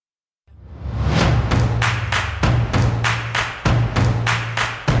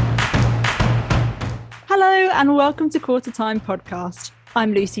Hello and welcome to Quarter Time Podcast.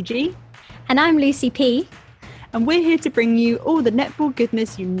 I'm Lucy G. And I'm Lucy P. And we're here to bring you all the netball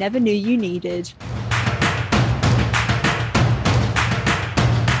goodness you never knew you needed.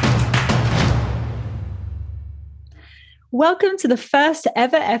 Welcome to the first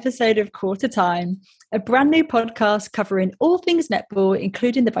ever episode of Quarter Time, a brand new podcast covering all things netball,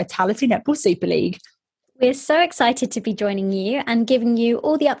 including the Vitality Netball Super League. We're so excited to be joining you and giving you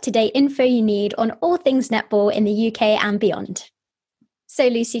all the up-to-date info you need on all things netball in the UK and beyond. So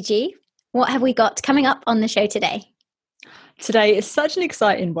Lucy G, what have we got coming up on the show today? Today is such an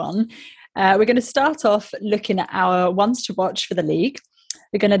exciting one. We're going to start off looking at our ones to watch for the league.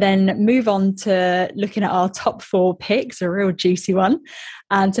 We're going to then move on to looking at our top 4 picks, a real juicy one.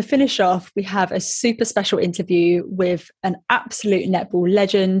 And to finish off, we have a super special interview with an absolute netball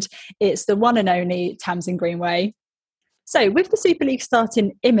legend. It's the one and only Tamsin Greenway. So with the Super League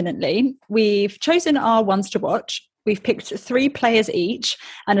starting imminently, we've chosen our ones to watch. We've picked 3 players each,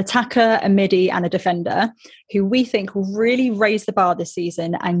 an attacker, a midi and a defender, who we think will really raise the bar this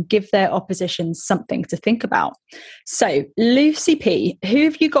season and give their opposition something to think about. So, Lucy P, who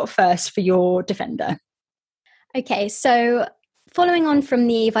have you got first for your defender? Okay, so following on from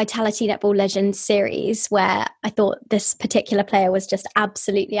the Vitality Netball Legends series, where I thought this particular player was just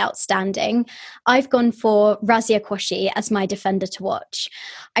absolutely outstanding, I've gone for Razia Quashie as my defender to watch.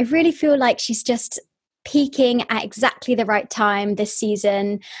 I really feel like she's just peaking at exactly the right time this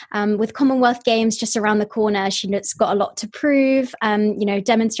season. With Commonwealth Games just around the corner, she's got a lot to prove,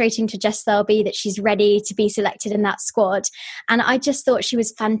 demonstrating to Jess Thirlby that she's ready to be selected in that squad. And I just thought she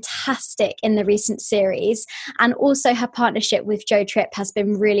was fantastic in the recent series. And also her partnership with Jo Tripp has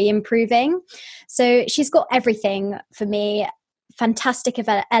been really improving. So she's got everything for me. Fantastic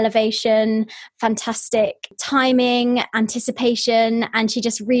elevation, fantastic timing, anticipation, and she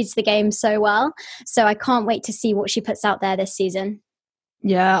just reads the game so well. So I can't wait to see what she puts out there this season.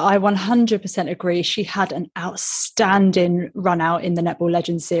 Yeah, I 100% agree. She had an outstanding run out in the Netball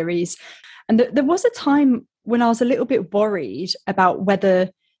Legends series. And there was a time when I was a little bit worried about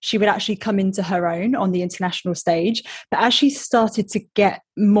whether she would actually come into her own on the international stage. But as she started to get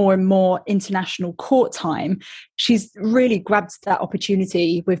more and more international court time, she's really grabbed that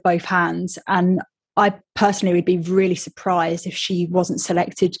opportunity with both hands. And I personally would be really surprised if she wasn't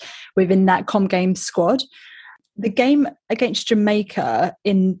selected within that Com Games squad. The game against Jamaica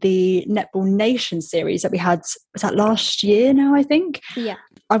in the Netball Nation series that we had, was that last year now, I think? Yeah.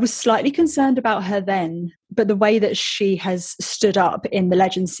 I was slightly concerned about her then, but the way that she has stood up in the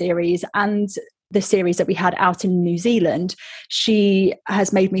Legends series and the series that we had out in New Zealand, she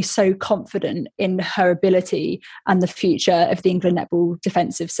has made me so confident in her ability and the future of the England Netball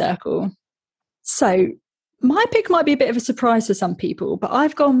defensive circle. So my pick might be a bit of a surprise for some people, but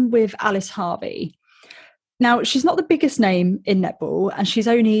I've gone with Alice Harvey. Now, she's not the biggest name in netball and she's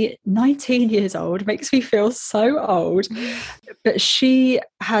only 19 years old. It makes me feel so old. But she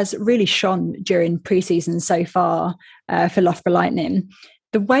has really shone during pre-season so far for Loughborough Lightning.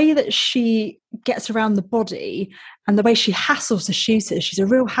 The way that she gets around the body and the way she hassles the shooters, she's a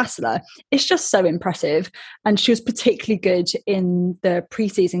real hassler. It's just so impressive. And she was particularly good in the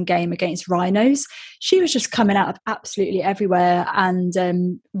pre-season game against Rhinos. She was just coming out of absolutely everywhere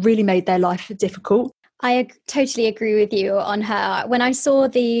and really made their life difficult. I totally agree with you on her. When I saw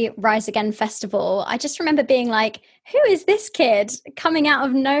the Rise Again festival, I just remember being like, who is this kid coming out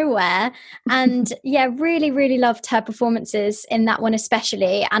of nowhere? And yeah, really, really loved her performances in that one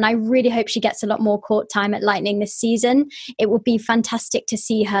especially. And I really hope she gets a lot more court time at Lightning this season. It would be fantastic to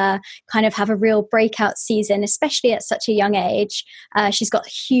see her kind of have a real breakout season, especially at such a young age. She's got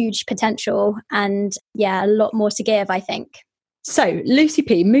huge potential and yeah, a lot more to give, I think. So, Lucy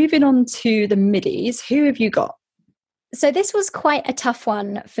P, moving on to the middies, who have you got? So this was quite a tough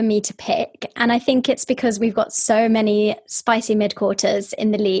one for me to pick. And I think it's because we've got so many spicy mid-quarters in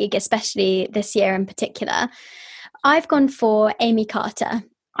the league, especially this year in particular. I've gone for Amy Carter.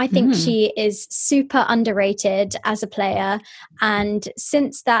 I think she is super underrated as a player. And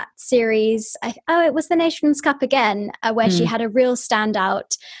since that series, it was the Nations Cup again, where she had a real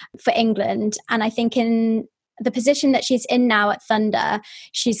standout for England. And I think in the position that she's in now at Thunder,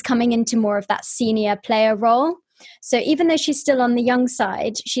 she's coming into more of that senior player role. So even though she's still on the young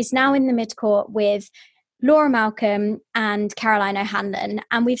side, she's now in the midcourt with Laura Malcolm and Caroline O'Hanlon.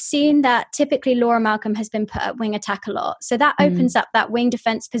 And we've seen that typically Laura Malcolm has been put at wing attack a lot. So that opens up that wing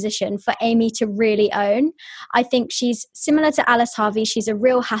defence position for Amy to really own. I think she's similar to Alice Harvey. She's a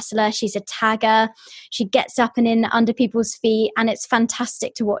real hassler. She's a tagger. She gets up and in under people's feet, and it's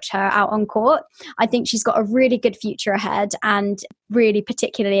fantastic to watch her out on court. I think she's got a really good future ahead, and really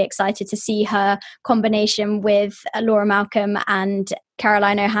particularly excited to see her combination with Laura Malcolm and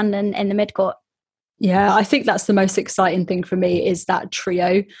Caroline O'Hanlon in the midcourt. Yeah, I think that's the most exciting thing for me is that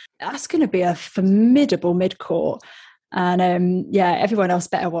trio. That's going to be a formidable midcourt. And everyone else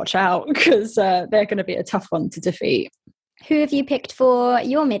better watch out because they're going to be a tough one to defeat. Who have you picked for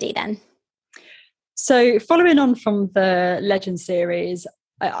your midi then? So following on from the Legend series,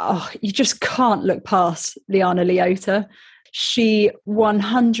 you just can't look past Liana Leota. She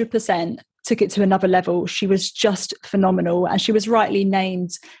 100% took it to another level. She was just phenomenal, and she was rightly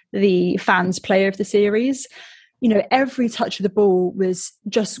named the fans player of the series. You know, every touch of the ball was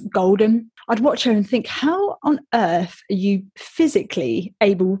just golden. I'd watch her and think, how on earth are you physically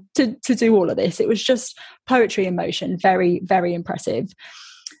able to do all of this? It was just poetry in motion. Very, very impressive.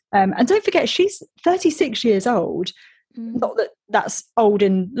 And don't forget, she's 36 years old. Not that that's old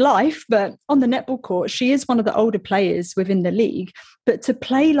in life, but on the netball court, she is one of the older players within the league. But to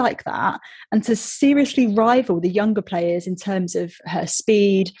play like that and to seriously rival the younger players in terms of her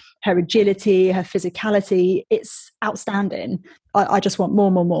speed, her agility, her physicality, it's outstanding. I just want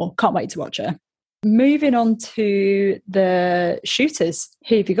more. Can't wait to watch her. Moving on to the shooters.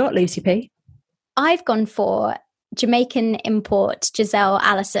 Who have you got, Lucy P? I've gone for Jamaican import Giselle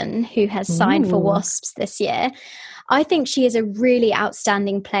Allison, who has signed for Wasps this year. I think she is a really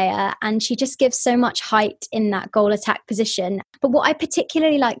outstanding player, and she just gives so much height in that goal attack position. But what I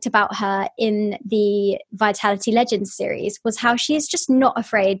particularly liked about her in the Vitality Legends series was how she is just not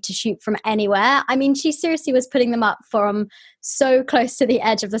afraid to shoot from anywhere. I mean, she seriously was putting them up from so close to the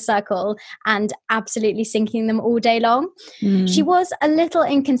edge of the circle and absolutely sinking them all day long. She was a little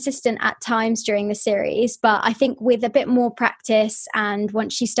inconsistent at times during the series, but I think with a bit more practice and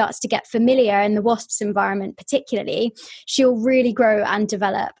once she starts to get familiar in the Wasps environment particularly, she'll really grow and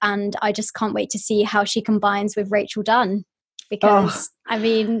develop. And I just can't wait to see how she combines with Rachel Dunn, because I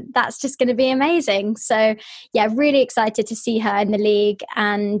mean, that's just going to be amazing. So yeah, really excited to see her in the league.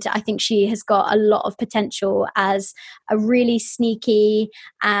 And I think she has got a lot of potential as a really sneaky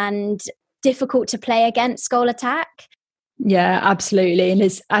and difficult to play against goal attack. Yeah, absolutely. And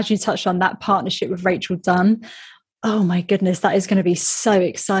as you touched on, that partnership with Rachel Dunn, oh my goodness, that is going to be so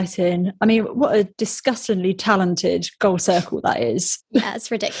exciting. I mean, what a disgustingly talented goal circle that is. Yeah,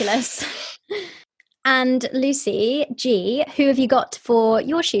 it's ridiculous. And Lucy G, who have you got for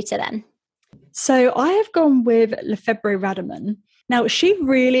your shooter then? So I have gone with Lefebvre Rademan. Now, she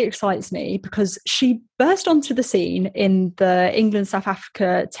really excites me because she burst onto the scene in the England-South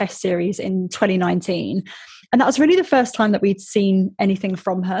Africa Test Series in 2019. And that was really the first time that we'd seen anything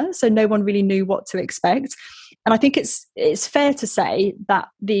from her. So no one really knew what to expect. And I think it's fair to say that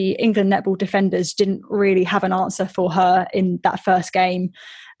the England netball defenders didn't really have an answer for her in that first game.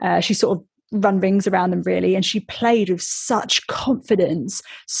 She sort of run rings around them really, and she played with such confidence,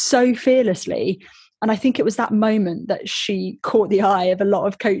 so fearlessly. And I think it was that moment that she caught the eye of a lot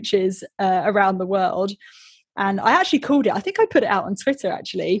of coaches around the world. And I actually called it. I think I put it out on Twitter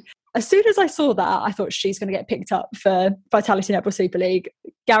actually. As soon as I saw that, I thought she's going to get picked up for Vitality Netball Super League.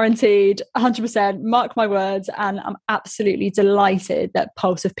 Guaranteed, 100%, mark my words. And I'm absolutely delighted that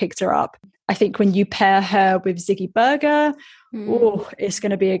Pulse have picked her up. I think when you pair her with Ziggy Berger, it's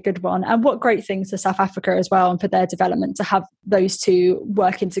going to be a good one. And what great things for South Africa as well, and for their development to have those two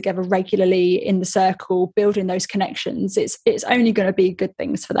working together regularly in the circle, building those connections. It's only going to be good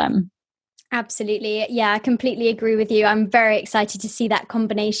things for them. Absolutely. Yeah, I completely agree with you. I'm very excited to see that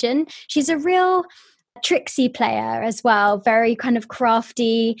combination. She's a real tricksy player as well, very kind of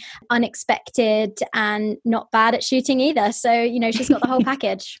crafty, unexpected, and not bad at shooting either. So, you know, she's got the whole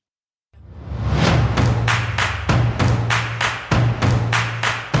package.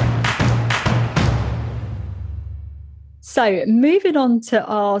 So moving on to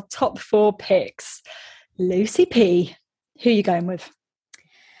our top 4 picks, Lucy P, who are you going with?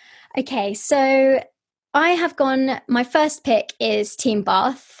 Okay, so I have gone, my first pick is Team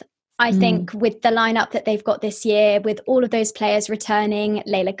Bath. I think with the lineup that they've got this year, with all of those players returning,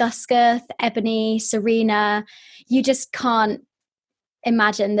 Layla Guskuth, Ebony, Serena, you just can't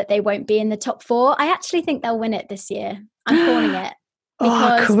imagine that they won't be in the top 4. I actually think they'll win it this year. I'm calling it.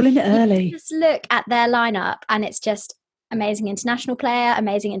 Calling it early. Just look at their lineup and it's just amazing international player,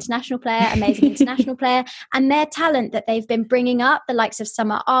 amazing international player, amazing international player. And their talent that they've been bringing up, the likes of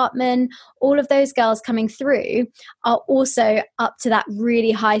Summer Artman, all of those girls coming through are also up to that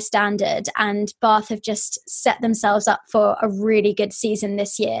really high standard. And Bath have just set themselves up for a really good season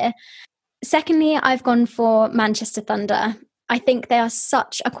this year. Secondly, I've gone for Manchester Thunder. I think they are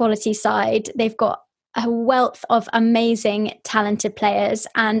such a quality side. They've got a wealth of amazing, talented players.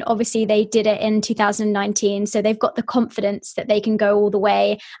 And obviously they did it in 2019. So they've got the confidence that they can go all the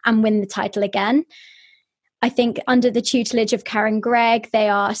way and win the title again. I think under the tutelage of Karen Gregg, they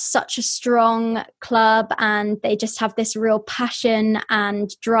are such a strong club and they just have this real passion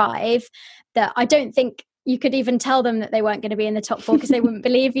and drive that I don't think you could even tell them that they weren't going to be in the top 4 because they wouldn't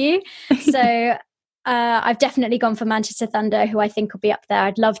believe you. So I've definitely gone for Manchester Thunder, who I think will be up there.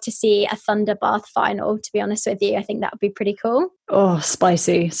 I'd love to see a Thunder Bath final, to be honest with you. I think that would be pretty cool. Oh,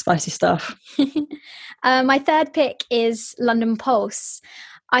 spicy stuff. My third pick is London Pulse.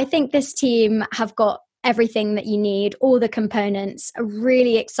 I think this team have got everything that you need, all the components, a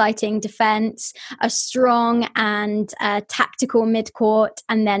really exciting defence, a strong and tactical mid-court,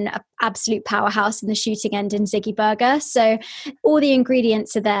 and then an absolute powerhouse in the shooting end in Ziggy Berger. So all the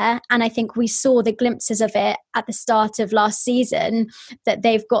ingredients are there. And I think we saw the glimpses of it at the start of last season, that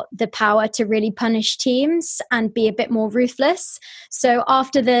they've got the power to really punish teams and be a bit more ruthless. So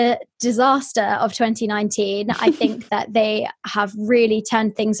after the disaster of 2019, I think that they have really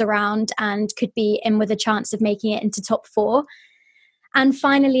turned things around and could be in with a chance of making it into top 4. And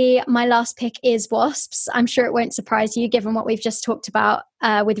finally, my last pick is Wasps. I'm sure it won't surprise you, given what we've just talked about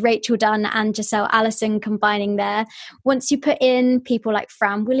with Rachel Dunn and Giselle Allison combining there. Once you put in people like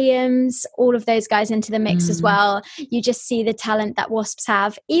Fran Williams, all of those guys into the mix as well, you just see the talent that Wasps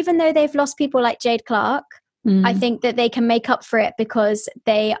have. Even though they've lost people like Jade Clark, I think that they can make up for it because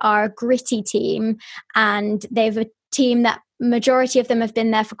they are a gritty team and they've a team that majority of them have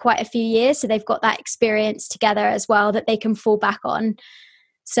been there for quite a few years. So they've got that experience together as well that they can fall back on.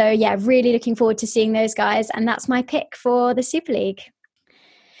 So yeah, really looking forward to seeing those guys. And that's my pick for the Super League.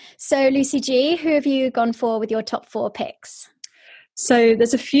 So Lucy G, who have you gone for with your top 4 picks? So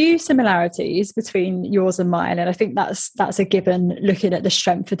there's a few similarities between yours and mine, and I think that's a given looking at the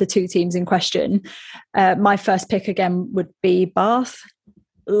strength of the two teams in question. My first pick again would be Bath.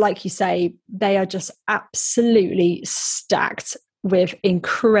 Like you say, they are just absolutely stacked with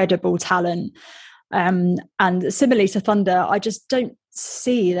incredible talent. And similarly to Thunder, I just don't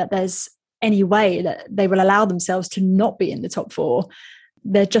see that there's any way that they will allow themselves to not be in the top 4.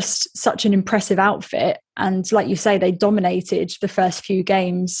 They're just such an impressive outfit. And like you say, they dominated the first few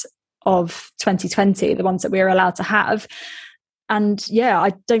games of 2020, the ones that we were allowed to have. And yeah,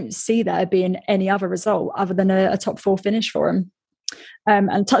 I don't see there being any other result other than a top 4 finish for them.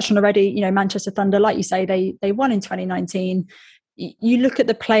 And touched on already, Manchester Thunder, like you say, they won in 2019. You look at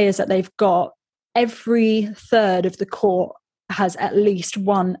the players that they've got, every third of the court has at least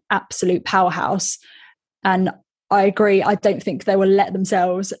one absolute powerhouse. And I agree, I don't think they will let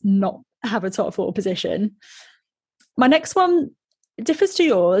themselves not have a top 4 position. My next one differs to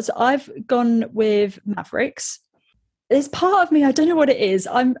yours. I've gone with Mavericks. There's part of me, I don't know what it is.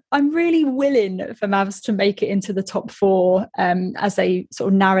 I'm really willing for Mavs to make it into the top 4 as they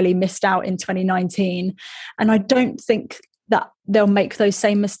sort of narrowly missed out in 2019. And I don't think that they'll make those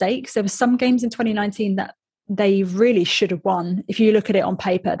same mistakes. There were some games in 2019 that they really should have won. If you look at it on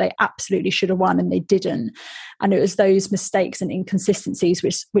paper, they absolutely should have won and they didn't. And it was those mistakes and inconsistencies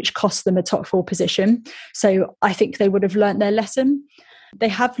which cost them a top 4 position. So I think they would have learnt their lesson. They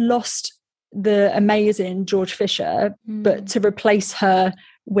have lost the amazing George Fisher, but to replace her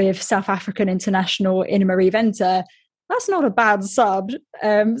with South African international Ina Marie Venter, that's not a bad sub.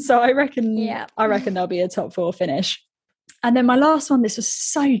 So I reckon there'll be a top 4 finish. And then my last one, this was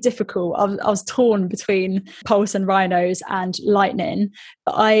so difficult. I was torn between Pulse and Rhinos and Lightning,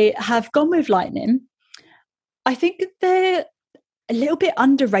 but I have gone with Lightning. I think they're a little bit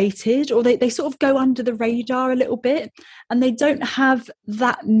underrated, or they sort of go under the radar a little bit, and they don't have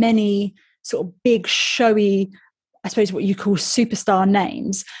that many sort of big, showy, I suppose what you call superstar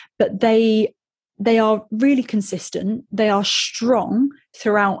names, but they are really consistent. They are strong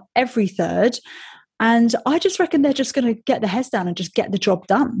throughout every third. And I just reckon they're just going to get their heads down and just get the job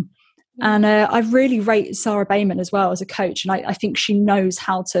done. And I really rate Sarah Bayman as well as a coach. And I think she knows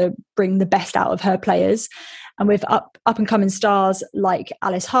how to bring the best out of her players. And with up and coming stars like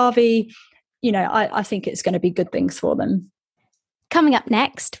Alice Harvey, I think it's going to be good things for them. Coming up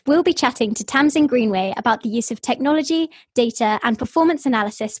next, we'll be chatting to Tamsin Greenway about the use of technology, data and performance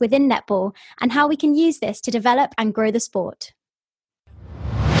analysis within netball and how we can use this to develop and grow the sport.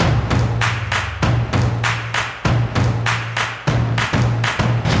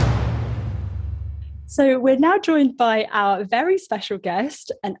 So we're now joined by our very special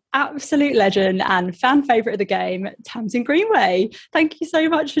guest, an absolute legend and fan favourite of the game, Tamsin Greenway. Thank you so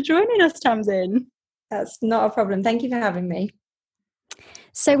much for joining us, Tamsin. That's not a problem. Thank you for having me.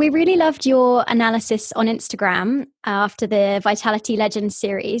 So we really loved your analysis on Instagram after the Vitality Legends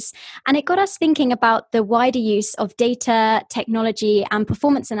series, and it got us thinking about the wider use of data, technology and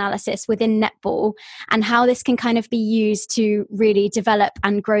performance analysis within netball and how this can kind of be used to really develop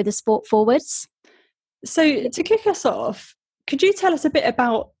and grow the sport forwards. So to kick us off, could you tell us a bit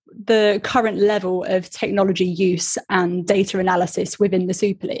about the current level of technology use and data analysis within the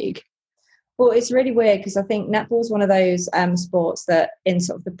Super League? Well, it's really weird because I think netball is one of those sports that in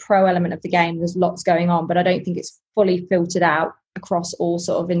sort of the pro element of the game, there's lots going on, but I don't think it's fully filtered out across all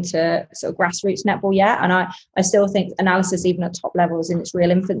sort of into sort of grassroots netball yet. And I still think analysis, even at top levels, in its real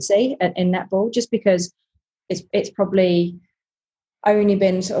infancy in netball, just because it's probably only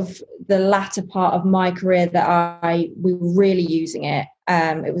been sort of the latter part of my career that we were really using it.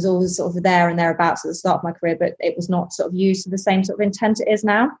 It was always sort of there and thereabouts at the start of my career, but it was not sort of used to the same sort of intent it is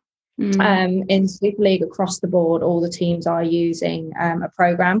now. In Super League across the board, all the teams are using a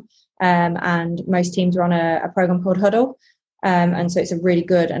program, and most teams are on a program called Huddle. And so it's a really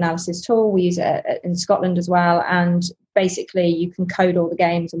good analysis tool. We use it in Scotland as well. And basically you can code all the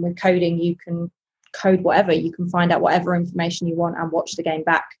games, and with coding, you can code whatever. You can find out whatever information you want and watch the game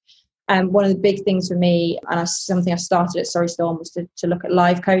back. One of the big things for me, and something I started at Surrey Storm, was to look at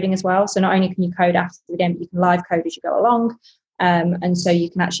live coding as well. So not only can you code after the game, but you can live code as you go along. And so you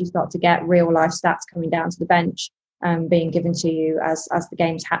can actually start to get real life stats coming down to the bench, being given to you as the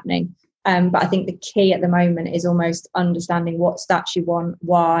game's happening. But I think the key at the moment is almost understanding what stats you want,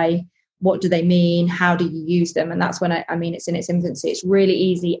 why, what do they mean, how do you use them? And that's when I mean, it's in its infancy. It's really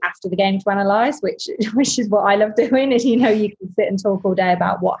easy after the game to analyse, which is what I love doing. Is, you can sit and talk all day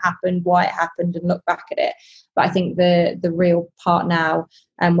about what happened, why it happened, and look back at it. But I think the real part now,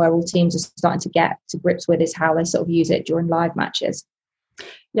 where all teams are starting to get to grips with, is how they sort of use it during live matches.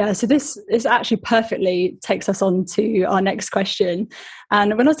 Yeah, so this actually perfectly takes us on to our next question.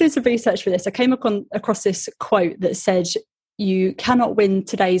 And when I was doing some research for this, I came across this quote that said, "You cannot win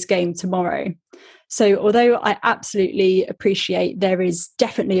today's game tomorrow." So although I absolutely appreciate there is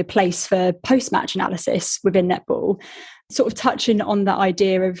definitely a place for post-match analysis within netball, sort of touching on the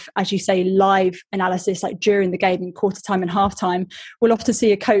idea of, as you say, live analysis, like during the game in quarter time and half time, we'll often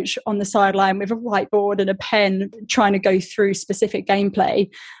see a coach on the sideline with a whiteboard and a pen trying to go through specific gameplay.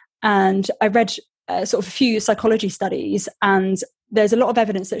 And I read sort of a few psychology studies, and there's a lot of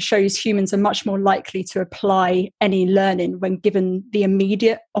evidence that shows humans are much more likely to apply any learning when given the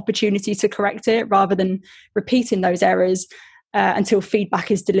immediate opportunity to correct it, rather than repeating those errors until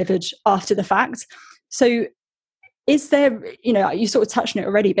feedback is delivered after the fact. So is there, you sort of touched on it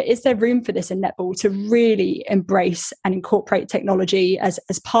already, but is there room for this in netball to really embrace and incorporate technology as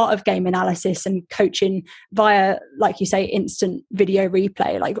part of game analysis and coaching via, like you say, instant video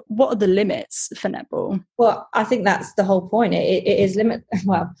replay? Like, what are the limits for netball? Well, I think that's the whole point. It is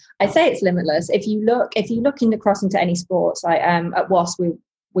well, I say it's limitless. If you look across into any sports, like at WASP,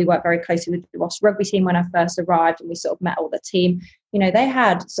 we work very closely with the WASP rugby team when I first arrived, and we sort of met all the team. They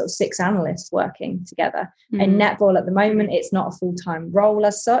had sort of 6 analysts working together. In netball at the moment, it's not a full-time role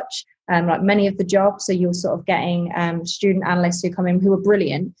as such, like many of the jobs. So you're sort of getting student analysts who come in who are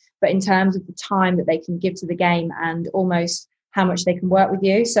brilliant, but in terms of the time that they can give to the game and almost how much they can work with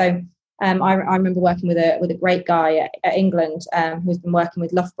you. So I remember working with a great guy at England who's been working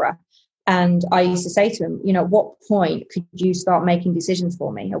with Loughborough. And I used to say to him, at what point could you start making decisions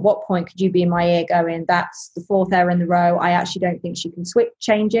for me? At what point could you be in my ear going, that's the 4th error in the row. I actually don't think she can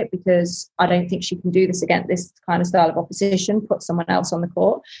change it, because I don't think she can do this against this kind of style of opposition, put someone else on the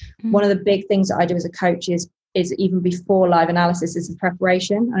court. One of the big things that I do as a coach is even before live analysis is the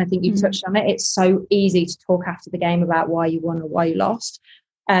preparation. And I think you touched on it. It's so easy to talk after the game about why you won or why you lost.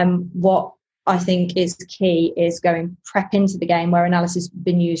 What I think is key is going prep into the game, where analysis has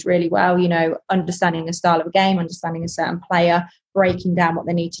been used really well, understanding the style of a game, understanding a certain player, breaking down what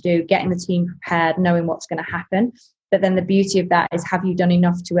they need to do, getting the team prepared, knowing what's going to happen. But then the beauty of that is, have you done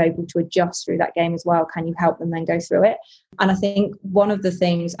enough to be able to adjust through that game as well? Can you help them then go through it? And I think one of the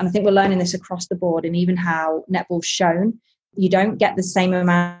things, and I think we're learning this across the board, and even how netball's shown, you don't get the same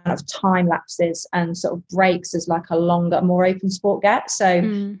amount of time lapses and sort of breaks as like a longer, more open sport gets. So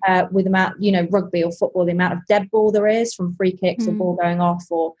with the amount, rugby or football, the amount of dead ball there is from free kicks or ball going off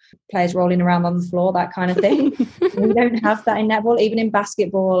or players rolling around on the floor, that kind of thing. We don't have that in netball. Even in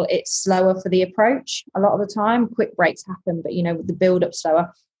basketball, it's slower for the approach a lot of the time. Quick breaks happen, but the build up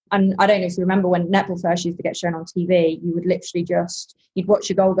slower. and I don't know if you remember when netball first used to get shown on TV, you would literally you'd watch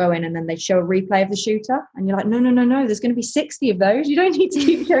a goal go in and then they'd show a replay of the shooter. And you're like, no, there's going to be 60 of those. You don't need to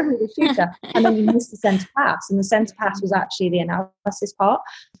keep showing me the shooter. And then you miss the centre pass. And the centre pass was actually the analysis part.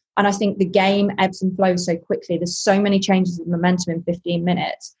 And I think the game ebbs and flows so quickly. There's so many changes of momentum in 15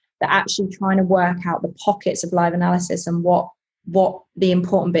 minutes that actually trying to work out the pockets of live analysis and what the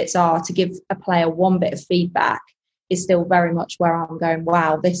important bits are to give a player one bit of feedback is still very much where I'm going,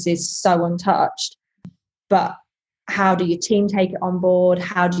 wow, this is so untouched. But how do your team take it on board?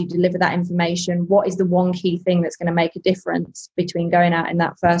 How do you deliver that information? What is the one key thing that's going to make a difference between going out in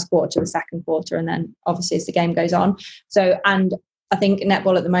that first quarter to the second quarter and then obviously as the game goes on? So, and I think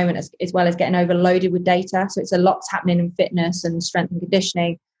netball at the moment as well as getting overloaded with data. So it's a lot's happening in fitness and strength and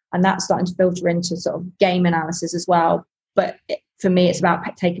conditioning, and that's starting to filter into sort of game analysis as well. But for me, it's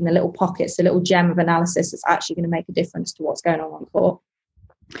about taking the little pockets, the little gem of analysis that's actually going to make a difference to what's going on court.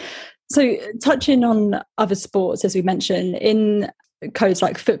 So touching on other sports, as we mentioned, in codes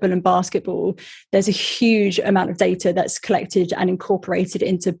like football and basketball, there's a huge amount of data that's collected and incorporated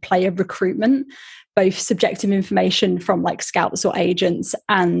into player recruitment, both subjective information from like scouts or agents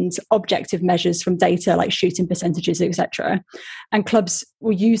and objective measures from data like shooting percentages, etc. And clubs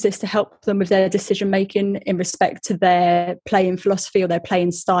will use this to help them with their decision making in respect to their playing philosophy or their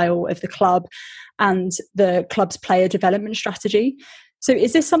playing style of the club and the club's player development strategy. So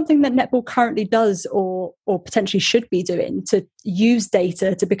is this something that netball currently does or potentially should be doing to use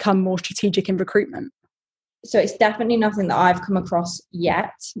data to become more strategic in recruitment? So it's definitely nothing that I've come across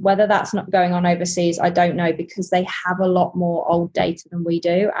yet. Whether that's not going on overseas, I don't know, because they have a lot more old data than we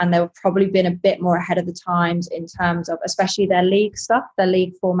do. And they've probably been a bit more ahead of the times in terms of especially their league stuff, their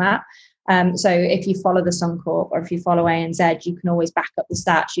league format. So if you follow the Suncorp or if you follow ANZ, you can always back up the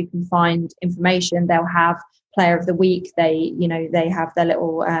stats. You can find information. They'll have player of the week. They have their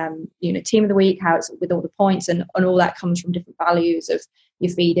little, team of the week, how it's with all the points and all that comes from different values of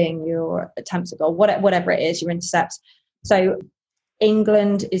your feeding, your attempts at goal, whatever it is, your intercepts. So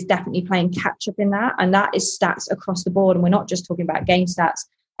England is definitely playing catch up in that. And that is stats across the board. And we're not just talking about game stats.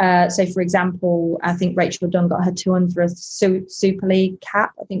 So, for example, I think Rachel Dunn got her 200th Super League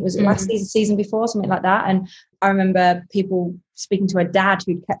cap. I think it was last season before, something like that. And I remember people speaking to her dad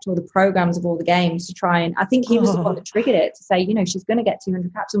who'd kept all the programs of all the games to try and I think he was the one that triggered it to say, she's going to get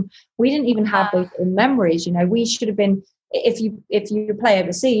 200 caps. And we didn't even have those memories. We should have been, if you play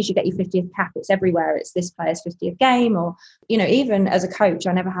overseas, you get your 50th cap. It's everywhere. It's this player's 50th game, or even as a coach,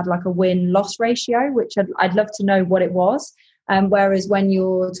 I never had like a win-loss ratio, which I'd love to know what it was. Whereas when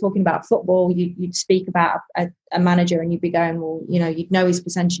you're talking about football, you'd speak about a manager and you'd be going, well, you'd know his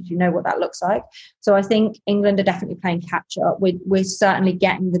percentage, you know what that looks like. So I think England are definitely playing catch up. We're certainly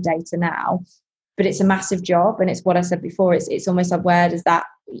getting the data now, but it's a massive job. And it's what I said before. It's almost like, where does that,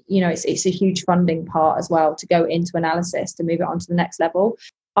 it's a huge funding part as well to go into analysis, to move it on to the next level.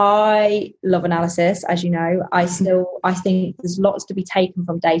 I love analysis, as you know. I think there's lots to be taken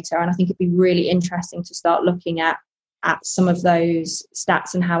from data. And I think it'd be really interesting to start looking at some of those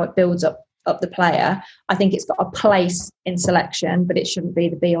stats and how it builds up the player. I think it's got a place in selection, but it shouldn't be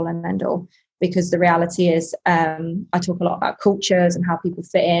the be all and end all, because the reality is I talk a lot about cultures and how people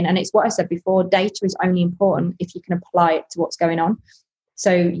fit in. And it's what I said before, data is only important if you can apply it to what's going on.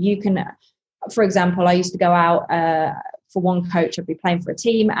 So you can, for example, I used to go out for one coach, I'd be playing for a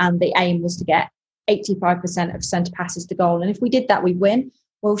team and the aim was to get 85% of centre passes to goal. And if we did that, we'd win.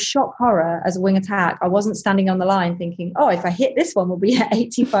 Well, shock horror, as a wing attack, I wasn't standing on the line thinking, oh, if I hit this one, we'll be at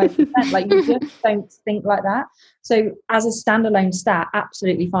 85%. Like, you just don't think like that. So as a standalone stat,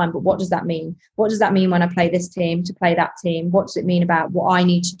 absolutely fine. But what does that mean? What does that mean when I play this team to play that team? What does it mean about what I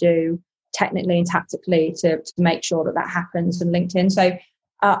need to do technically and tactically to make sure that happens and linked in? So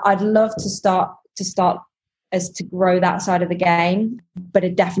I'd love to start as to grow that side of the game, but I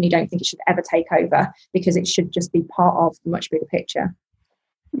definitely don't think it should ever take over, because it should just be part of the much bigger picture.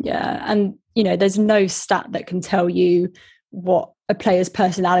 Yeah. And, there's no stat that can tell you what a player's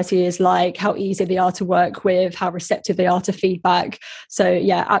personality is like, how easy they are to work with, how receptive they are to feedback. So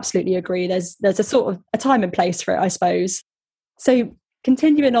yeah, absolutely agree. There's a sort of a time and place for it, I suppose. So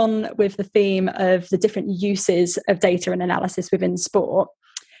continuing on with the theme of the different uses of data and analysis within sport,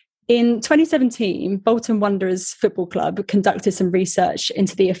 in 2017, Bolton Wanderers Football Club conducted some research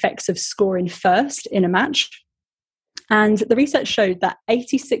into the effects of scoring first in a match. And the research showed that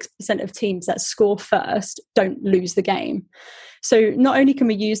 86% of teams that score first don't lose the game. So not only can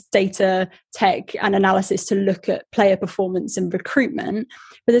we use data, tech and analysis to look at player performance and recruitment,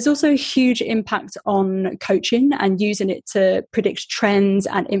 but there's also a huge impact on coaching and using it to predict trends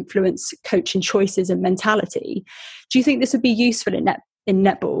and influence coaching choices and mentality. Do you think this would be useful in in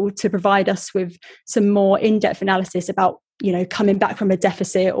netball to provide us with some more in-depth analysis about, you know, coming back from a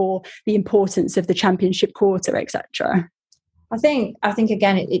deficit or the importance of the championship quarter, etc.? I think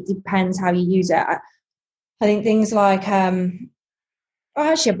again, it depends how you use it. I think things like,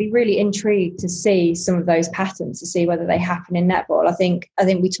 actually, I'd be really intrigued to see some of those patterns, to see whether they happen in netball. I think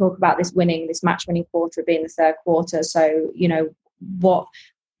we talk about this match winning quarter being the third quarter. So, you know, what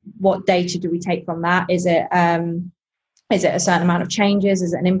data do we take from that? Is it a certain amount of changes?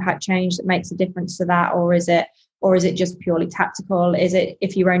 Is it an impact change that makes a difference to that, or is it just purely tactical? Is it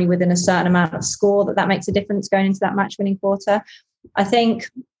if you're only within a certain amount of score that makes a difference going into that match winning quarter? I think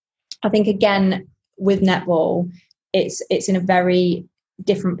again with netball, it's in a very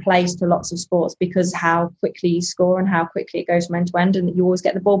different place to lots of sports because how quickly you score and how quickly it goes from end to end, and you always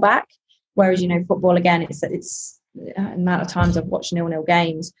get the ball back. Whereas, you know, football, again, it's the amount of times I've watched 0-0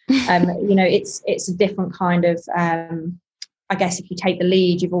 games. You know, it's a different kind of. I guess if you take the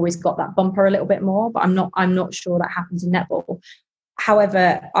lead, you've always got that bumper a little bit more, but I'm not sure that happens in netball.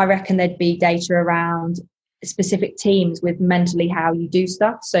 However, I reckon there'd be data around specific teams with mentally how you do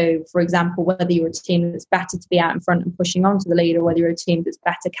stuff. So, for example, whether you're a team that's better to be out in front and pushing on to the lead, or whether you're a team that's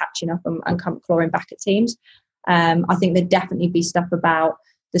better catching up and clawing back at teams. I think there'd definitely be stuff about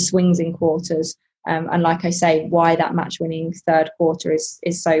the swings in quarters. And like I say, why that match-winning third quarter is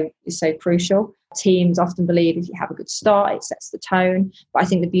so crucial. Teams often believe if you have a good start, it sets the tone. But I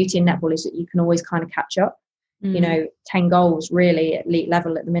think the beauty in netball is that you can always kind of catch up. You know, 10 goals really at elite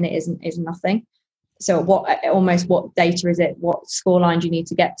level at the minute is nothing. So what data is it? What scoreline do you need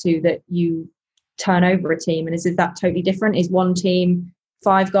to get to that you turn over a team? And is that totally different? Is one team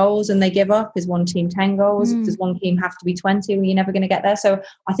 5 goals and they give up? Is one team 10 goals? Does one team have to be 20? Well, you're never going to get there. So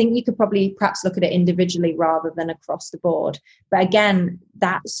I think you could probably perhaps look at it individually rather than across the board. But again,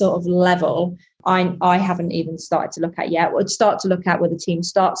 that sort of level, I haven't even started to look at yet. We'd start to look at whether teams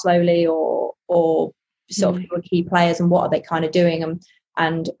start slowly or sort of who are key players and what are they kind of doing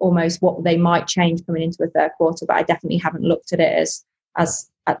and almost what they might change coming into a third quarter. But I definitely haven't looked at it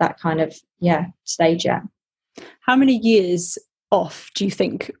as at that kind of stage yet. How many years off do you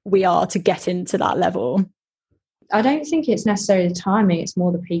think we are to get into that level? I don't think it's necessarily the timing, it's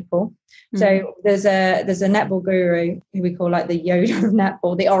more the people. So there's a netball guru who we call like the Yoda of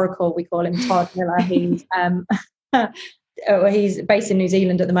netball, the Oracle, we call him, Todd Miller. He's based in New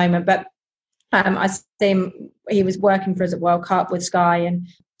Zealand at the moment, but I see him, he was working for us at World Cup with Sky, and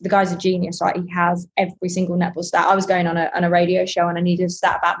the guy's a genius, right? He has every single netball stat. I was going on a radio show and I needed a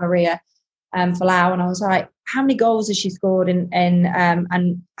stat about Maria Folau, and I was like, how many goals has she scored and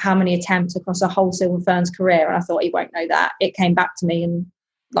how many attempts across her whole Silver Ferns career? And I thought, he won't know that. It came back to me in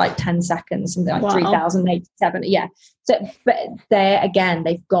like 10 seconds, something like 3,087. Yeah. So, but there again,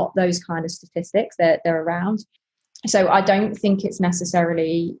 they've got those kind of statistics that they're around. So I don't think it's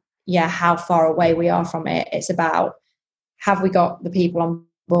necessarily, how far away we are from it. It's about, have we got the people on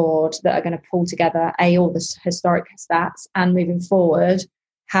board that are going to pull together all the historic stats, and moving forward,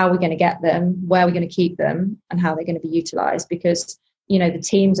 how are we going to get them, where are we going to keep them, and how they're going to be utilised? Because, you know, the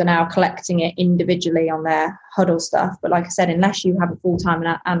teams are now collecting it individually on their huddle stuff. But like I said, unless you have a full-time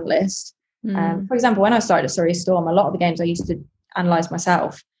analyst, for example, when I started at Surrey Storm, a lot of the games I used to analyse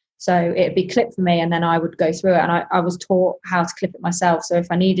myself. So it'd be clipped for me and then I would go through it, and I was taught how to clip it myself. So if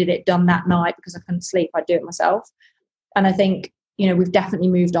I needed it done that night because I couldn't sleep, I'd do it myself. And I think, you know, we've definitely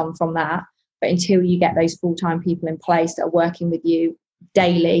moved on from that. But until you get those full-time people in place that are working with you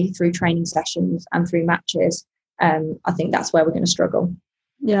daily through training sessions and through matches, I think that's where we're going to struggle.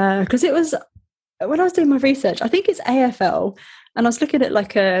 Yeah, because it was, when I was doing my research, I think it's AFL, and I was looking at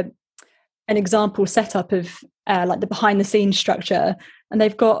like an example setup of like the behind the scenes structure, and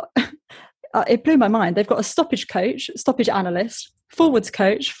they've got it blew my mind. They've got a stoppage coach, stoppage analyst, forwards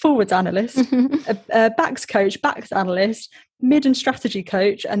coach, forwards analyst, a backs coach, backs analyst, mid and strategy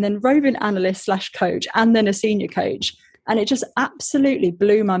coach, and then roving analyst / coach, and then a senior coach. And it just absolutely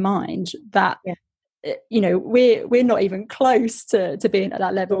blew my mind that, you know, we're not even close to being at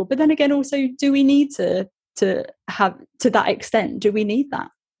that level. But then again, also, do we need to have to that extent? Do we need that?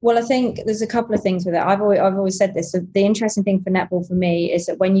 Well, I think there's a couple of things with it. I've always said this. So the interesting thing for netball for me is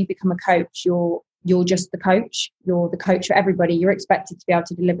that when you become a coach, you're just the coach. You're the coach for everybody. You're expected to be able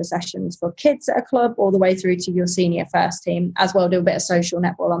to deliver sessions for kids at a club all the way through to your senior first team, as well do a bit of social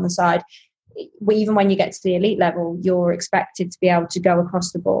netball on the side. Even when you get to the elite level, you're expected to be able to go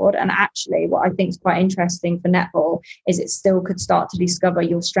across the board. And actually, what I think is quite interesting for netball is it still could start to discover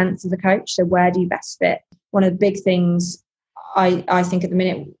your strengths as a coach. So where do you best fit? One of the big things I think at the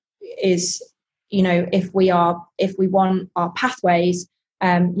minute is, you know, if we want our pathways,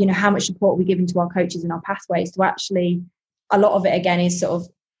 you know, how much support are we giving to our coaches in our pathways to actually a lot of it again is sort of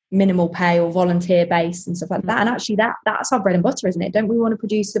minimal pay or volunteer based and stuff like that. And actually that's our bread and butter, isn't it? Don't we want to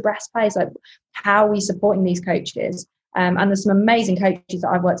produce the best players? Like, how are we supporting these coaches? And there's some amazing coaches that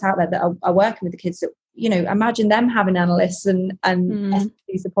I've worked out there that are working with the kids that, you know, imagine them having analysts and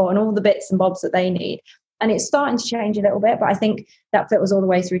SC support and all the bits and bobs that they need. And it's starting to change a little bit, but I think that filters all the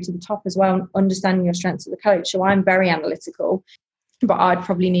way through to the top as well, understanding your strengths as a coach. So I'm very analytical, but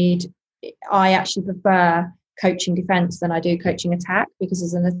I actually prefer coaching defence than I do coaching attack, because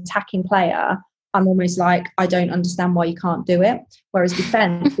as an attacking player, I'm almost like, I don't understand why you can't do it. Whereas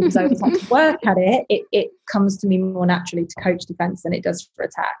defence, because I always have to work at it, it comes to me more naturally to coach defence than it does for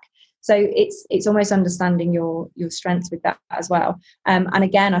attack. So it's almost understanding your strengths with that as well. And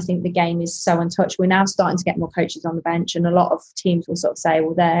again, I think the game is so untouched. We're now starting to get more coaches on the bench, and a lot of teams will sort of say,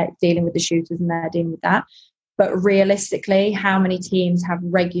 well, they're dealing with the shooters and they're dealing with that. But realistically, how many teams have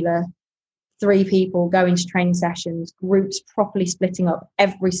regular 3 people going to training sessions, groups properly splitting up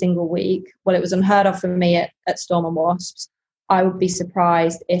every single week? Well, it was unheard of for me at Storm and Wasps. I would be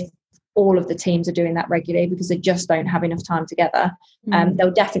surprised if all of the teams are doing that regularly, because they just don't have enough time together.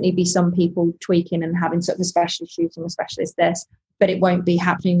 There'll definitely be some people tweaking and having sort of a specialist shooting, a specialist this, but it won't be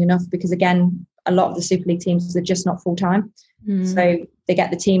happening enough, because again, a lot of the Super League teams are just not full time. So they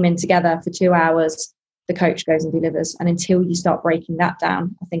get the team in together for 2 hours, the coach goes and delivers. And until you start breaking that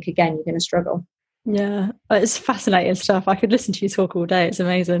down, I think again, you're going to struggle. Yeah, it's fascinating stuff. I could listen to you talk all day. It's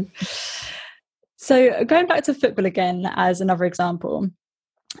amazing. So going back to football again as another example,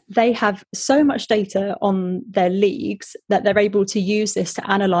 they have so much data on their leagues that they're able to use this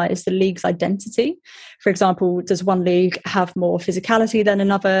to analyse the league's identity. For example, does one league have more physicality than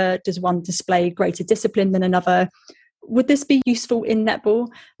another? Does one display greater discipline than another? Would this be useful in netball?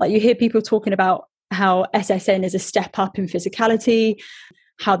 Like, you hear people talking about how SSN is a step up in physicality,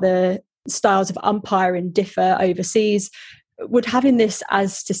 how the styles of umpiring differ overseas. Would having this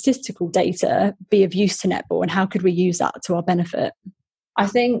as statistical data be of use to netball, and how could we use that to our benefit? I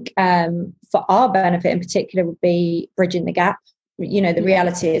think for our benefit in particular would be bridging the gap. You know, the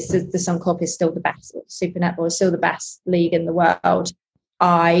reality is that the Suncorp is still the best. Super Netball is still the best league in the world.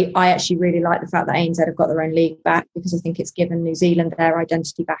 I actually really like the fact that ANZ have got their own league back, because I think it's given New Zealand their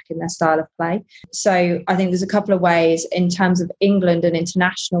identity back in their style of play. So I think there's a couple of ways in terms of England and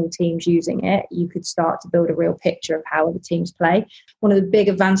international teams using it. You could start to build a real picture of how other teams play. One of the big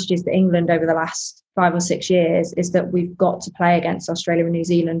advantages to England over the last 5 or 6 years is that we've got to play against Australia and New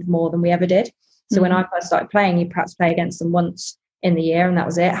Zealand more than we ever did. So when I first started playing, you perhaps play against them once in the year and that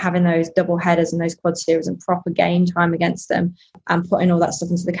was it. Having those double headers and those quad series and proper game time against them and putting all that stuff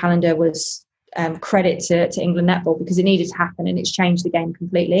into the calendar was credit to England netball, because it needed to happen, and it's changed the game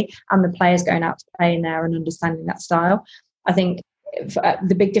completely, and the players going out to play in there and understanding that style. I think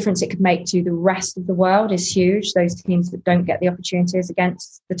the big difference it could make to the rest of the world is huge. Those teams that don't get the opportunities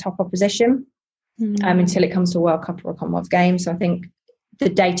against the top opposition until it comes to a World Cup or a Commonwealth game. So I think the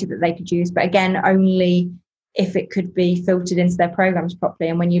data that they could use, but again, only if it could be filtered into their programs properly.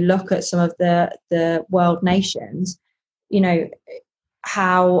 And when you look at some of the world nations, you know,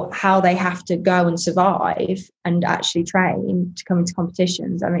 how they have to go and survive and actually train to come into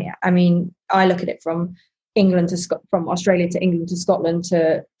competitions. I mean, I look at it from England to from Australia to England to Scotland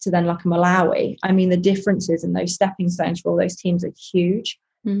to then like a Malawi. I mean, the differences and those stepping stones for all those teams are huge.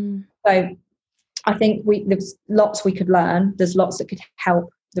 So I think there's lots we could learn. There's lots that could help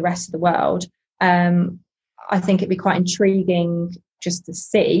the rest of the world. I think it'd be quite intriguing just to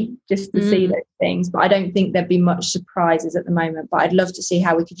see those things, but I don't think there'd be much surprises at the moment. But I'd love to see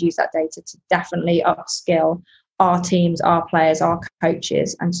how we could use that data to definitely upskill our teams, our players, our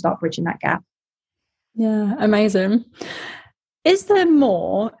coaches, and start bridging that gap. Yeah, amazing. Is there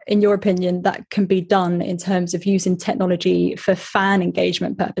more, in your opinion, that can be done in terms of using technology for fan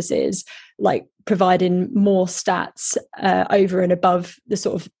engagement purposes, like providing more stats over and above the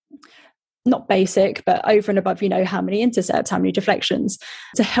sort of, not basic, but over and above, you know, how many intercepts, how many deflections,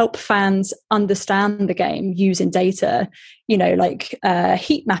 to help fans understand the game using data, you know, like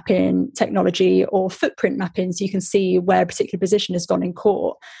heat mapping technology or footprint mapping, so you can see where a particular position has gone in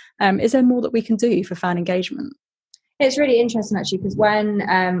court? Is there more that we can do for fan engagement? It's really interesting, actually, because when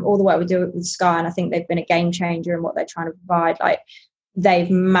all the work we do with Sky, and I think they've been a game changer in what they're trying to provide, like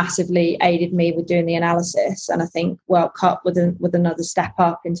they've massively aided me with doing the analysis. And I think World Cup with another step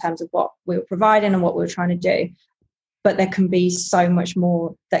up in terms of what we were providing and what we were trying to do. But there can be so much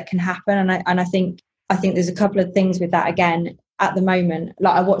more that can happen. And I think there's a couple of things with that. Again, at the moment,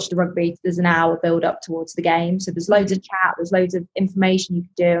 like I watch the rugby, there's an hour build up towards the game. So there's loads of chat, there's loads of information you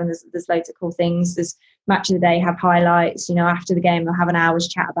can do, and there's loads of cool things. There's match of the day, have highlights, after the game, they'll have an hour's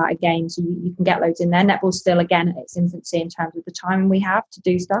chat about a game. So you can get loads in there. Netball's still, again, at its infancy in terms of the time we have to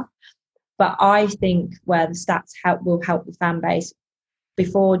do stuff. But I think where the stats will help the fan base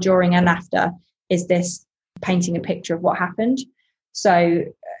before, during, and after is this painting a picture of what happened. So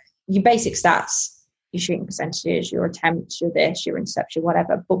your basic stats, your shooting percentages, your attempts, your this, your interception,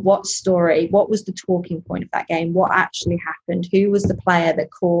 whatever. But what story, what was the talking point of that game? What actually happened? Who was the player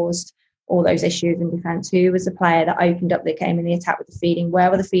that caused all those issues in defence? Who was the player that opened up the game in the attack with the feeding? Where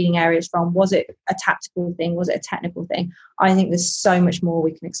were the feeding areas from? Was it a tactical thing? Was it a technical thing? I think there's so much more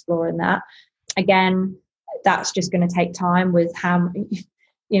we can explore in that. Again, that's just going to take time with how,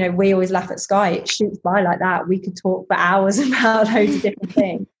 we always laugh at Sky. It shoots by like that. We could talk for hours about loads of different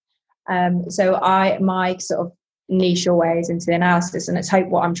things. So my sort of niche always into the analysis, and let's hope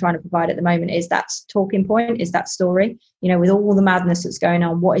what I'm trying to provide at the moment is that talking point, is that story. With all the madness that's going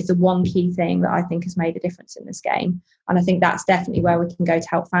on, what is the one key thing that I think has made a difference in this game? And I think that's definitely where we can go to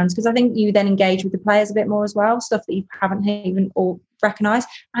help fans, because I think you then engage with the players a bit more as well, stuff that you haven't even all recognised,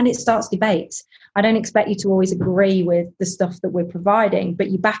 and it starts debates. I don't expect you to always agree with the stuff that we're providing, but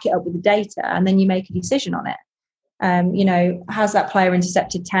you back it up with the data and then you make a decision on it. Has that player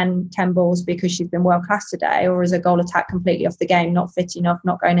intercepted 10 balls because she's been world class today, or is a goal attack completely off the game, not fit enough,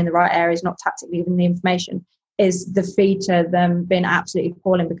 not going in the right areas, not tactically given the information? Is the feed to them been absolutely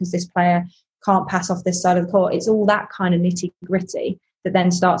appalling because this player can't pass off this side of the court? It's all that kind of nitty gritty that then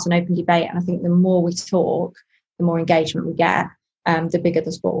starts an open debate. And I think the more we talk, the more engagement we get, the bigger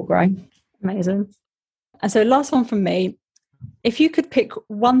the sport will grow. Amazing. And so last one from me. If you could pick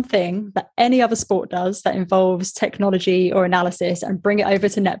one thing that any other sport does that involves technology or analysis and bring it over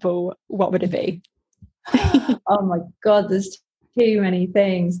to netball, what would it be? Oh my God, there's too many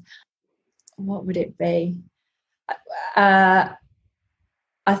things. What would it be? I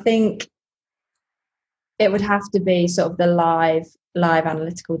think it would have to be sort of the live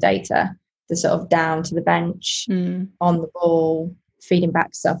analytical data, the sort of down to the bench, on the ball, feeding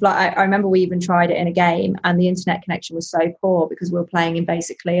back stuff. Like I remember we even tried it in a game and the internet connection was so poor because we were playing in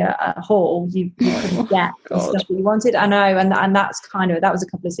basically a hall. You couldn't get the stuff that you wanted. I know, and that's that was a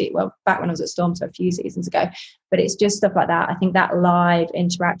couple of back when I was at Storm, so a few seasons ago. But it's just stuff like that. I think that live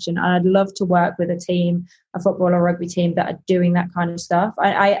interaction, and I'd love to work with a team, a football or rugby team that are doing that kind of stuff.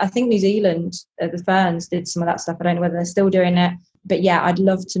 I think New Zealand, the Ferns, did some of that stuff. I don't know whether they're still doing it, but yeah, I'd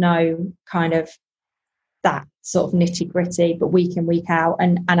love to know kind of that sort of nitty gritty, but week in, week out,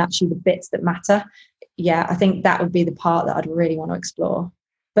 and actually the bits that matter. Yeah, I think that would be the part that I'd really want to explore.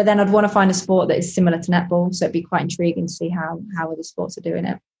 But then I'd want to find a sport that is similar to netball, so it'd be quite intriguing to see how other sports are doing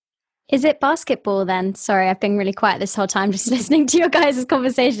it. Is it basketball then? Sorry, I've been really quiet this whole time just listening to your guys'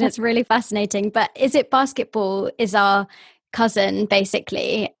 conversation. It's really fascinating. But is it basketball is our cousin,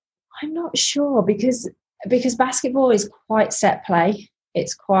 basically? I'm not sure because basketball is quite set play.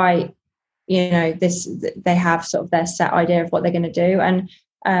 It's quite, they have sort of their set idea of what they're going to do. And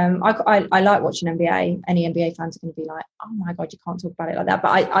I like watching NBA. Any NBA fans are going to be like, oh my God, you can't talk about it like that.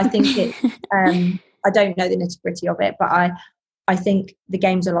 But I think it, I don't know the nitty gritty of it, but I think the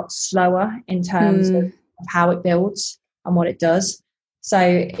game's a lot slower in terms of how it builds and what it does.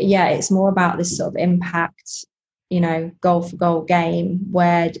 So yeah, it's more about this sort of impact, goal for goal game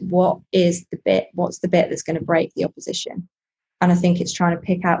where what's the bit that's going to break the opposition. And I think it's trying to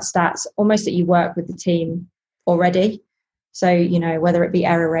pick out stats almost that you work with the team already. So, whether it be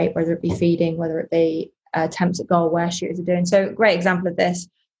error rate, whether it be feeding, whether it be attempts at goal where shooters are doing. So, great example of this,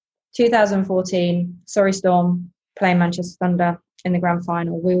 2014, Surrey Storm playing Manchester Thunder in the grand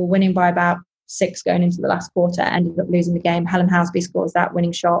final. We were winning by about 6 going into the last quarter, ended up losing the game. Helen Housby scores that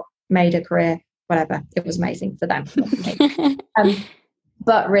winning shot, made her career, whatever. It was amazing for them.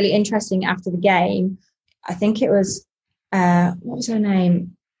 But really interesting after the game, I think it was, what was her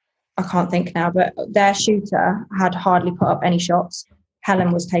name? I can't think now, but their shooter had hardly put up any shots.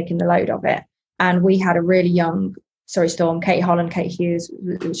 Helen was taking the load of it. And we had a really young Surrey Storm, Kate Holland, Kate Hughes,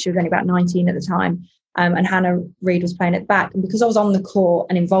 she was only about 19 at the time. And Hannah Reid was playing at the back. And because I was on the court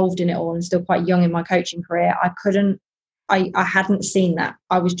and involved in it all and still quite young in my coaching career, I hadn't seen that.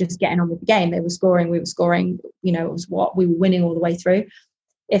 I was just getting on with the game. They were scoring, we were scoring, it was what we were winning all the way through.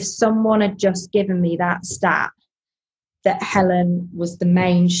 If someone had just given me that stat, that Helen was the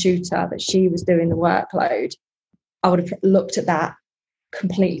main shooter, that she was doing the workload, I would have looked at that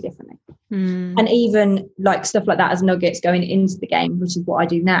completely differently. And even like stuff like that as nuggets going into the game, which is what I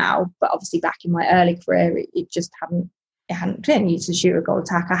do now, but obviously back in my early career it just hadn't been used to shoot a goal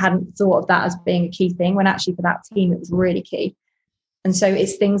attack. I hadn't thought of that as being a key thing, when actually for that team it was really key. And so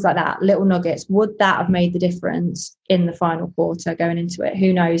it's things like that, little nuggets. Would that have made the difference in the final quarter going into it?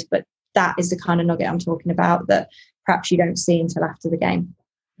 Who knows? But that is the kind of nugget I'm talking about that perhaps you don't see until after the game.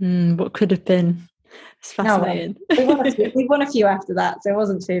 What could have been? It's fascinating. No, we won a few after that, so it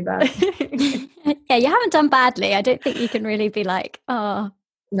wasn't too bad. Yeah, you haven't done badly. I don't think you can really be like, oh,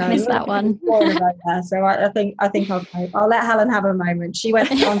 no, missed that one. So I think I'll let Helen have a moment. She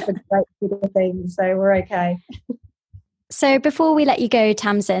went on to great bigger things, so we're okay. So before we let you go,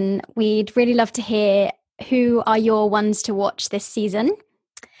 Tamsin, we'd really love to hear who are your ones to watch this season.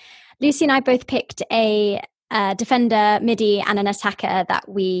 Lucy and I both picked a defender, midi, and an attacker that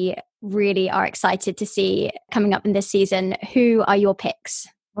we really are excited to see coming up in this season. Who are your picks?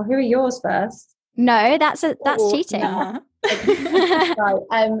 Well, who are yours first? No, that's cheating. Nah.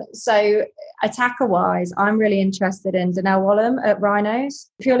 Right, so attacker wise, I'm really interested in Donnell Wallam at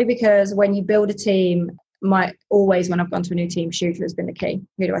Rhinos, purely because when you build a team, when I've gone to a new team, shooter has been the key.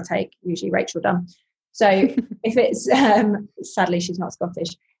 Who do I take? Usually Rachel Dunn. So if it's sadly she's not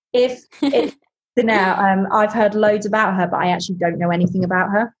Scottish. If it's Donnell, I've heard loads about her, but I actually don't know anything about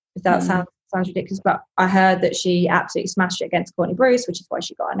her. If that sounds ridiculous, but I heard that she absolutely smashed it against Courtney Bruce, which is why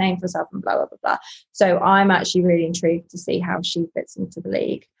she got her name for herself and blah, blah, blah, blah. So I'm actually really intrigued to see how she fits into the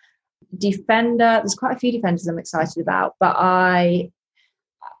league. Defender, there's quite a few defenders I'm excited about, but I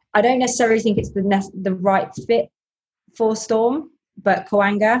don't necessarily think it's the right fit for Storm, but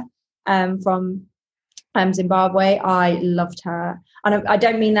Kawanga from Zimbabwe, I loved her. And I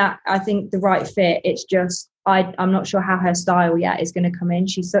don't mean that I think the right fit, it's just I'm not sure how her style yet is going to come in.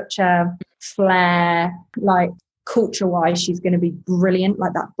 She's such a flair, like culture-wise, she's going to be brilliant,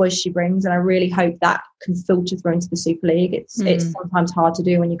 like that buzz she brings. And I really hope that can filter through into the Super League. It's sometimes hard to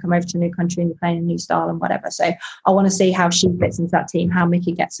do when you come over to a new country and you're playing a new style and whatever. So I want to see how she fits into that team, how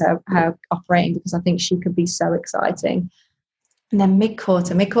Mickey gets her operating, because I think she could be so exciting. And then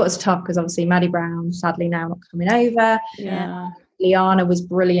mid-quarter's tough because obviously Maddie Brown, sadly now not coming over. Yeah. Liana was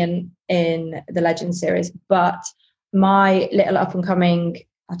brilliant in the Legends series, but my little up-and-coming,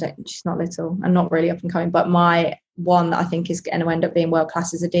 she's not little and not really up-and-coming, but my one that I think is going to end up being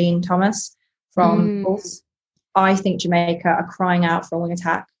world-class is Adine Thomas from Pulse. I think Jamaica are crying out for a wing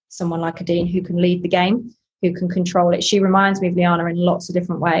attack, someone like Adine who can lead the game, who can control it. She reminds me of Liana in lots of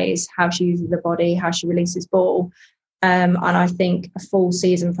different ways, how she uses the body, how she releases ball. And I think a full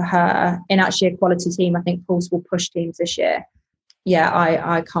season for her in actually a quality team. I think Pulse will push teams this year. Yeah,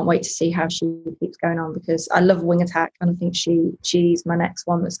 I can't wait to see how she keeps going on because I love wing attack and I think she's my next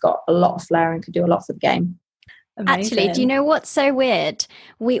one that's got a lot of flair and could do a lot for the game. Amazing. Actually, do you know what's so weird?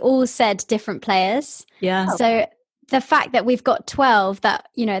 We all said different players. Yeah. So the fact that we've got 12 that,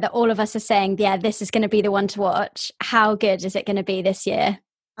 that all of us are saying, yeah, this is going to be the one to watch. How good is it going to be this year?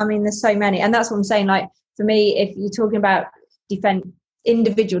 I mean, there's so many. And that's what I'm saying. Like, for me, if you're talking about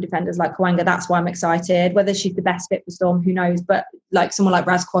individual defenders like Kawanga, that's why I'm excited. Whether she's the best fit for Storm, who knows? But like someone like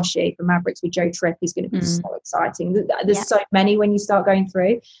Raz Quashie from Mavericks with Joe Tripp is going to be so exciting. There's so many when you start going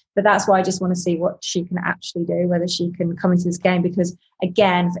through. But that's why I just want to see what she can actually do, whether she can come into this game. Because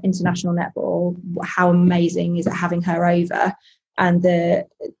again, for international netball, how amazing is it having her over and the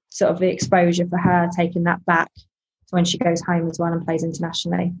sort of the exposure for her taking that back when she goes home as well and plays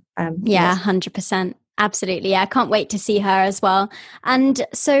internationally. 100%. Absolutely. Yeah, I can't wait to see her as well. And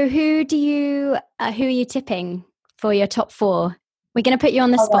so who are you tipping for your top four? We're going to put you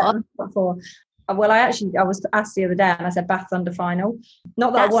on the spot. Top four. Well, I was asked the other day and I said Bath Thunder final.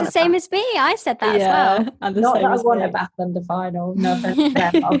 Not that That's I want the same as me. I said that as well. Not that I want a Bath Thunder final. No offense to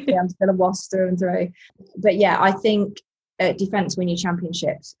them. Obviously, I'm still a Wasp through and through. But yeah, I think defence win your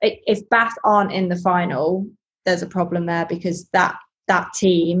championships. If Bath aren't in the final, there's a problem there because that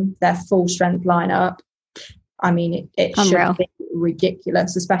team, their full strength lineup, I mean, it should be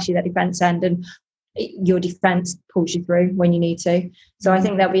ridiculous, especially their defence end, and your defence pulls you through when you need to. So I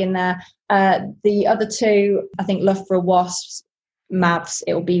think they'll be in there. The other two, I think Loughborough, Wasps, Mavs,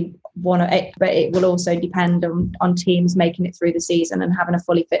 it will be one of it, but it will also depend on teams making it through the season and having a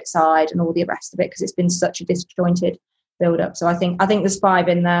fully fit side and all the rest of it because it's been such a disjointed build up. So I think there's 5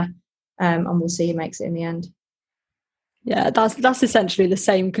 in there, and we'll see who makes it in the end. Yeah, that's essentially the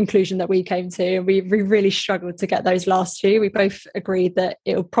same conclusion that we came to, and we really struggled to get those last two. We both agreed that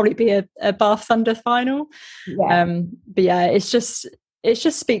it'll probably be a Bath Thunder final. But yeah, it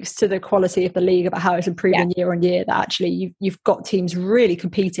just speaks to the quality of the league about how it's improving year on year. That actually you've got teams really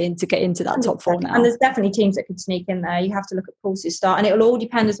competing to get into that top 4 now. And there's definitely teams that could sneak in there. You have to look at Pulse's start, and it will all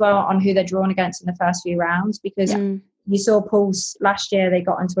depend as well on who they're drawn against in the first few rounds. Because you saw Pulse last year; they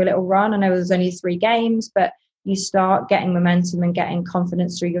got into a little run. I know there was only 3 games, but you start getting momentum and getting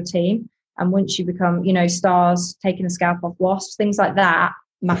confidence through your team. And once you become, stars, taking the scalp off wasps, things like that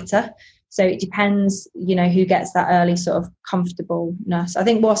matter. So it depends, who gets that early sort of comfortableness. I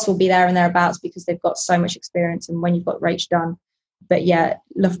think wasps will be there and thereabouts because they've got so much experience. And when you've got Rach Dunn, but yeah,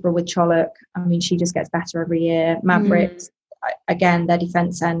 Loughborough with Trolloc, I mean, she just gets better every year. Mavericks, again, their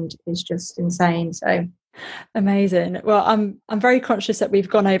defence end is just insane. So amazing. Well, I'm very conscious that we've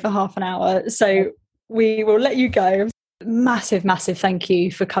gone over half an hour, so we will let you go. Massive thank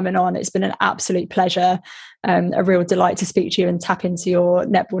you for coming on. It's been an absolute pleasure, a real delight to speak to you and tap into your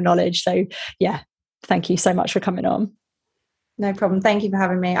netball knowledge. So yeah, thank you so much for coming on. No problem. Thank you for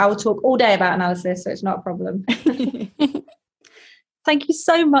having me. I will talk all day about analysis, so it's not a problem. Thank you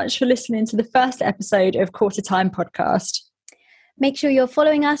so much for listening to the first episode of Quarter Time Podcast. Make sure you're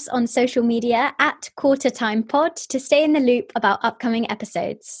following us on social media at Quarter Time Pod to stay in the loop about upcoming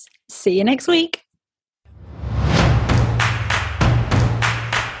episodes. See you next week.